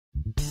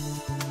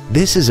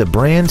This is a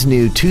brand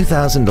new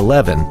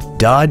 2011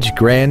 Dodge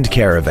Grand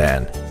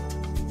Caravan.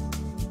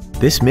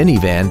 This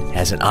minivan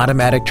has an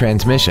automatic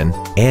transmission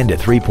and a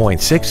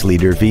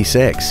 3.6-liter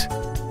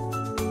V6.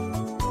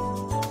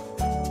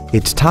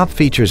 Its top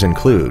features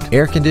include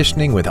air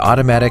conditioning with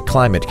automatic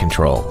climate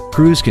control,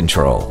 cruise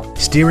control,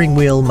 steering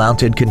wheel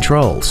mounted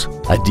controls,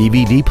 a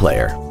DVD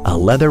player, a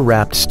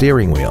leather-wrapped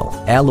steering wheel,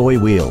 alloy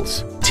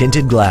wheels,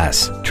 tinted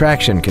glass,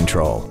 traction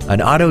control,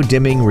 an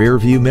auto-dimming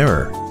rear-view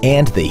mirror,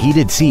 and the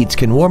heated seats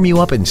can warm you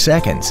up in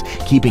seconds,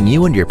 keeping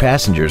you and your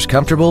passengers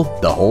comfortable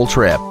the whole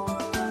trip.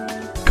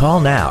 Call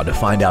now to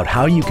find out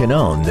how you can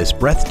own this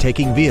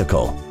breathtaking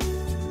vehicle.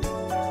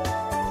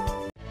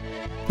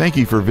 Thank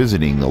you for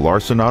visiting the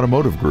Larson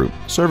Automotive Group,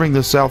 serving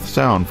the South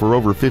Sound for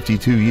over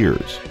 52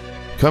 years.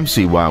 Come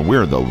see why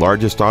we're the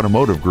largest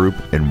automotive group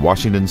in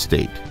Washington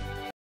State.